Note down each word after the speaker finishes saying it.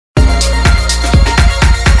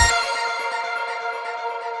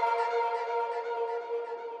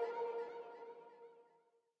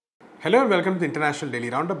Hello and welcome to the International Daily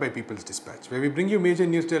Roundup by People's Dispatch, where we bring you major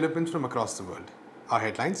news developments from across the world. Our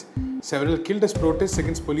headlines: several killed as protests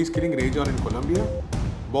against police killing rage on in Colombia.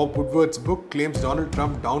 Bob Woodward's book claims Donald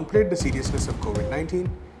Trump downplayed the seriousness of COVID-19.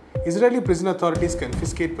 Israeli prison authorities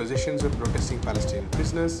confiscate possessions of protesting Palestinian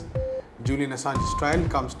prisoners. Julian Assange's trial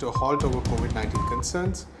comes to a halt over COVID-19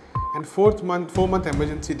 concerns. And four-month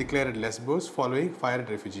emergency declared at Lesbos following fire at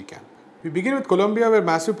refugee camp. We begin with Colombia, where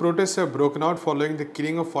massive protests have broken out following the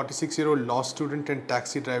killing of 46-year-old law student and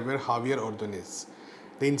taxi driver Javier Ordonez.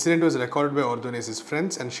 The incident was recorded by Ordonez's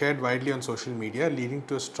friends and shared widely on social media, leading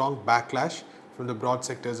to a strong backlash from the broad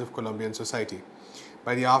sectors of Colombian society.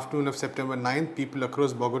 By the afternoon of September 9th, people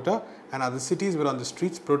across Bogota and other cities were on the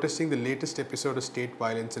streets protesting the latest episode of state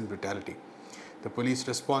violence and brutality. The police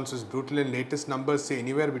response was brutal, and latest numbers say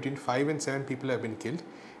anywhere between 5 and 7 people have been killed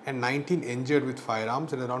and 19 injured with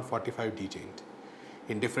firearms and around 45 detained.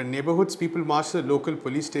 In different neighborhoods, people marched to the local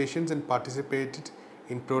police stations and participated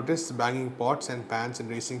in protests, banging pots and pans and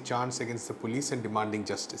raising chants against the police and demanding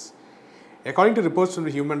justice. According to reports from the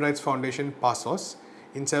human rights foundation PASOS,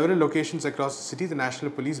 in several locations across the city, the national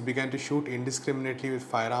police began to shoot indiscriminately with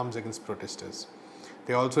firearms against protesters.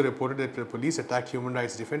 They also reported that the police attacked human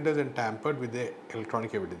rights defenders and tampered with their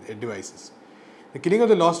electronic devices. The killing of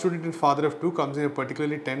the law student and father of two comes in a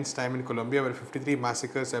particularly tense time in Colombia, where 53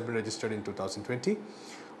 massacres have been registered in 2020.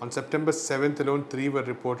 On September 7th alone, 3 were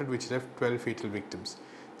reported, which left 12 fatal victims.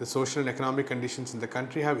 The social and economic conditions in the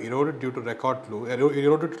country have eroded to record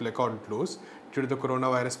lows due to the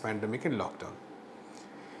coronavirus pandemic and lockdown.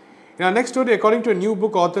 In our next story, according to a new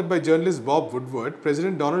book authored by journalist Bob Woodward,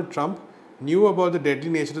 President Donald Trump knew about the deadly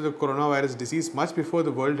nature of the coronavirus disease much before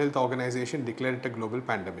the World Health Organization declared it a global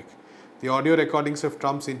pandemic. The audio recordings of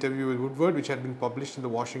Trump's interview with Woodward, which had been published in the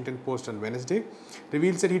Washington Post on Wednesday,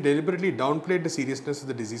 reveals that he deliberately downplayed the seriousness of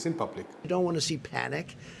the disease in public. You don't want to see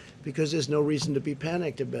panic because there's no reason to be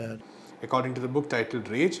panicked about. According to the book titled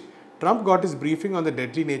Rage, Trump got his briefing on the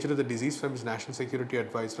deadly nature of the disease from his national security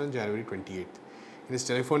advisor on January 28th. In his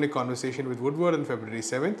telephonic conversation with Woodward on February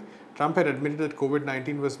 7th, Trump had admitted that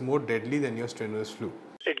COVID-19 was more deadly than your strenuous flu.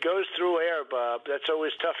 It goes through air, Bob. That's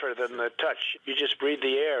always tougher than the touch. You just breathe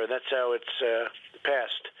the air, and that's how it's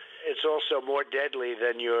passed. It's also more deadly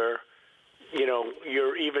than your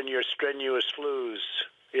strenuous flus,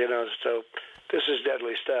 so this is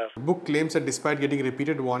deadly stuff. The book claims that despite getting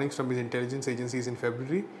repeated warnings from his intelligence agencies in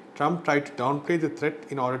February, Trump tried to downplay the threat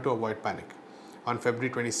in order to avoid panic. On February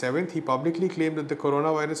 27th, he publicly claimed that the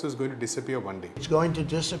coronavirus was going to disappear one day. It's going to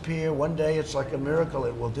disappear. One day, it's like a miracle.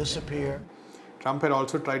 It will disappear. Trump had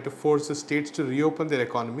also tried to force the states to reopen their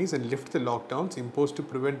economies and lift the lockdowns imposed to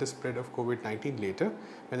prevent the spread of COVID-19 later,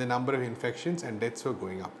 when the number of infections and deaths were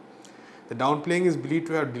going up. The downplaying is believed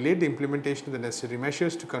to have delayed the implementation of the necessary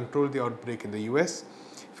measures to control the outbreak in the US.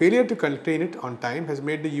 Failure to contain it on time has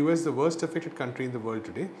made the US the worst affected country in the world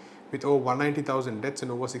today, with over 190,000 deaths and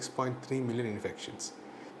over 6.3 million infections.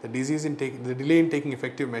 The delay in taking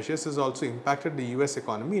effective measures has also impacted the US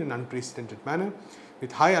economy in an unprecedented manner,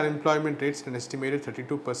 with high unemployment rates and an estimated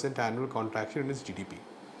 32% annual contraction in its GDP.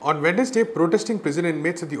 On Wednesday, protesting prison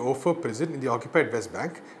inmates at the Ofer prison in the occupied West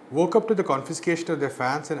Bank woke up to the confiscation of their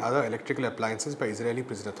fans and other electrical appliances by Israeli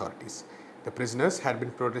prison authorities. The prisoners had been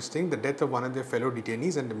protesting the death of one of their fellow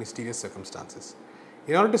detainees under mysterious circumstances.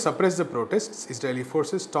 In order to suppress the protests, Israeli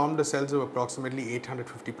forces stormed the cells of approximately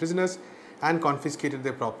 850 prisoners and confiscated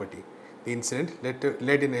their property. The incident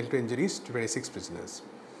led in injuries to 26 prisoners.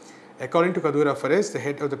 According to Kadura Fares, the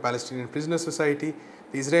head of the Palestinian Prisoner Society,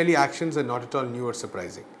 the Israeli actions are not at all new or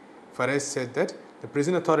surprising. Fares said that the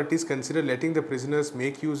prison authorities consider letting the prisoners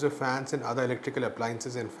make use of fans and other electrical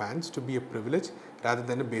appliances and fans to be a privilege rather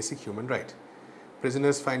than a basic human right.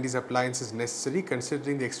 Prisoners find these appliances necessary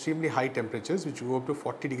considering the extremely high temperatures which go up to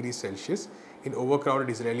 40 degrees Celsius in overcrowded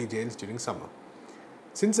Israeli jails during summer.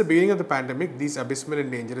 Since the beginning of the pandemic, these abysmal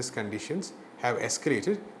and dangerous conditions have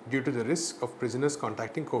escalated due to the risk of prisoners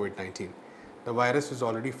contracting COVID-19. The virus was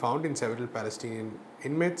already found in several Palestinian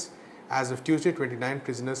inmates. As of Tuesday, 29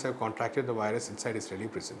 prisoners have contracted the virus inside Israeli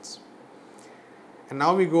prisons. And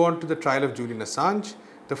now we go on to the trial of Julian Assange.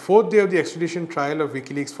 The fourth day of the extradition trial of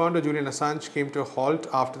WikiLeaks founder Julian Assange came to a halt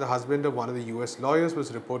after the husband of one of the US lawyers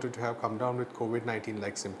was reported to have come down with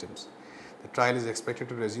COVID-19-like symptoms. The trial is expected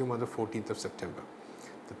to resume on the 14th of September.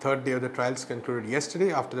 The third day of the trials concluded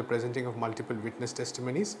yesterday after the presenting of multiple witness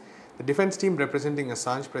testimonies. The defense team representing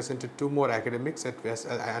Assange presented 2 more academics and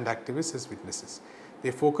activists as witnesses.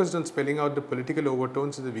 They focused on spelling out the political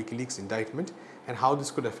overtones of the WikiLeaks indictment and how this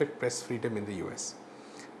could affect press freedom in the US.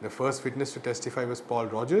 The first witness to testify was Paul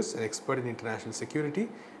Rogers, an expert in international security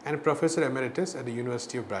and professor emeritus at the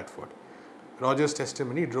University of Bradford. Rogers'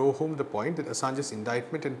 testimony drove home the point that Assange's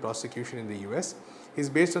indictment and prosecution in the US is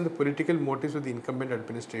based on the political motives of the incumbent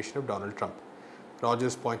administration of Donald Trump.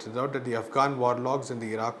 Rogers pointed out that the Afghan war logs and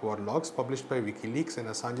the Iraq war logs published by WikiLeaks and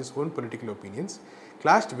Assange's own political opinions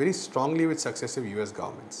clashed very strongly with successive US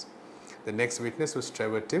governments. The next witness was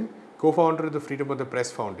Trevor Timm, co-founder of the Freedom of the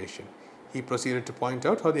Press Foundation. He proceeded to point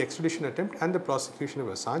out how the extradition attempt and the prosecution of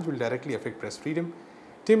Assange will directly affect press freedom.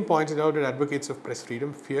 Timm pointed out that advocates of press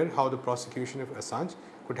freedom fear how the prosecution of Assange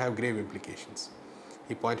could have grave implications.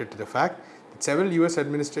 He pointed to the fact that several US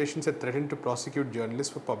administrations had threatened to prosecute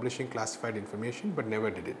journalists for publishing classified information but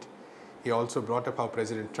never did it. He also brought up how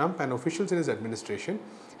President Trump and officials in his administration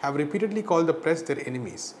have repeatedly called the press their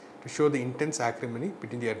enemies to show the intense acrimony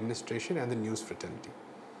between the administration and the news fraternity.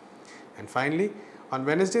 And finally, on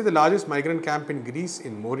Wednesday, the largest migrant camp in Greece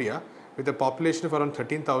in Moria, with a population of around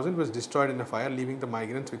 13,000, was destroyed in a fire, leaving the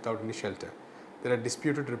migrants without any shelter. There are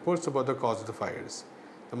disputed reports about the cause of the fires.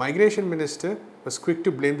 The migration minister was quick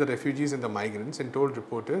to blame the refugees and the migrants and told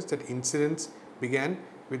reporters that incidents began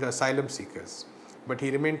with asylum seekers. But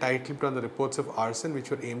he remained tight-lipped on the reports of arson which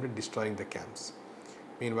were aimed at destroying the camps.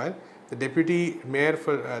 Meanwhile, the deputy mayor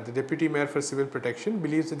for civil protection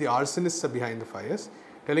believes that the arsonists are behind the fires,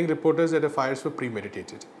 telling reporters that the fires were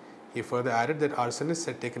premeditated. He further added that arsonists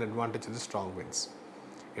had taken advantage of the strong winds.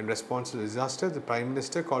 In response to the disaster, the Prime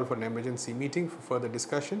Minister called for an emergency meeting for further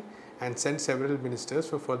discussion and sent several ministers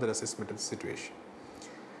for further assessment of the situation.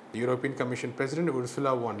 The European Commission President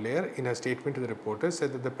Ursula von der Leyen, in her statement to the reporters,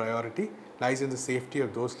 said that the priority lies in the safety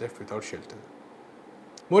of those left without shelter.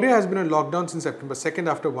 Moria has been on lockdown since September 2nd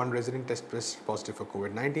after one resident tested positive for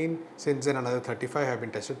COVID-19. Since then, another 35 have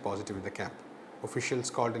been tested positive in the camp. Officials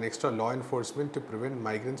called in extra law enforcement to prevent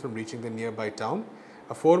migrants from reaching the nearby town.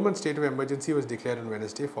 A 4-month state of emergency was declared on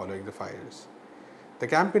Wednesday following the fires. The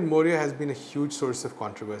camp in Moria has been a huge source of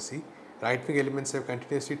controversy. Right-wing elements have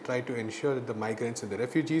continuously tried to ensure that the migrants and the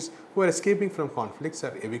refugees who are escaping from conflicts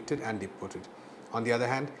are evicted and deported. On the other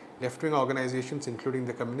hand, left-wing organizations including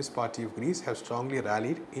the Communist Party of Greece have strongly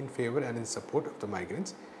rallied in favor and in support of the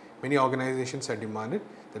migrants. Many organizations have demanded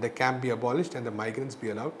that the camp be abolished and the migrants be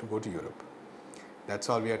allowed to go to Europe. That's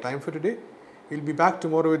all we have time for today. We'll be back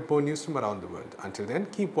tomorrow with more news from around the world. Until then,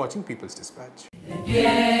 keep watching People's Dispatch.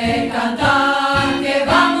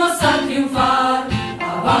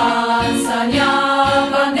 Avanza,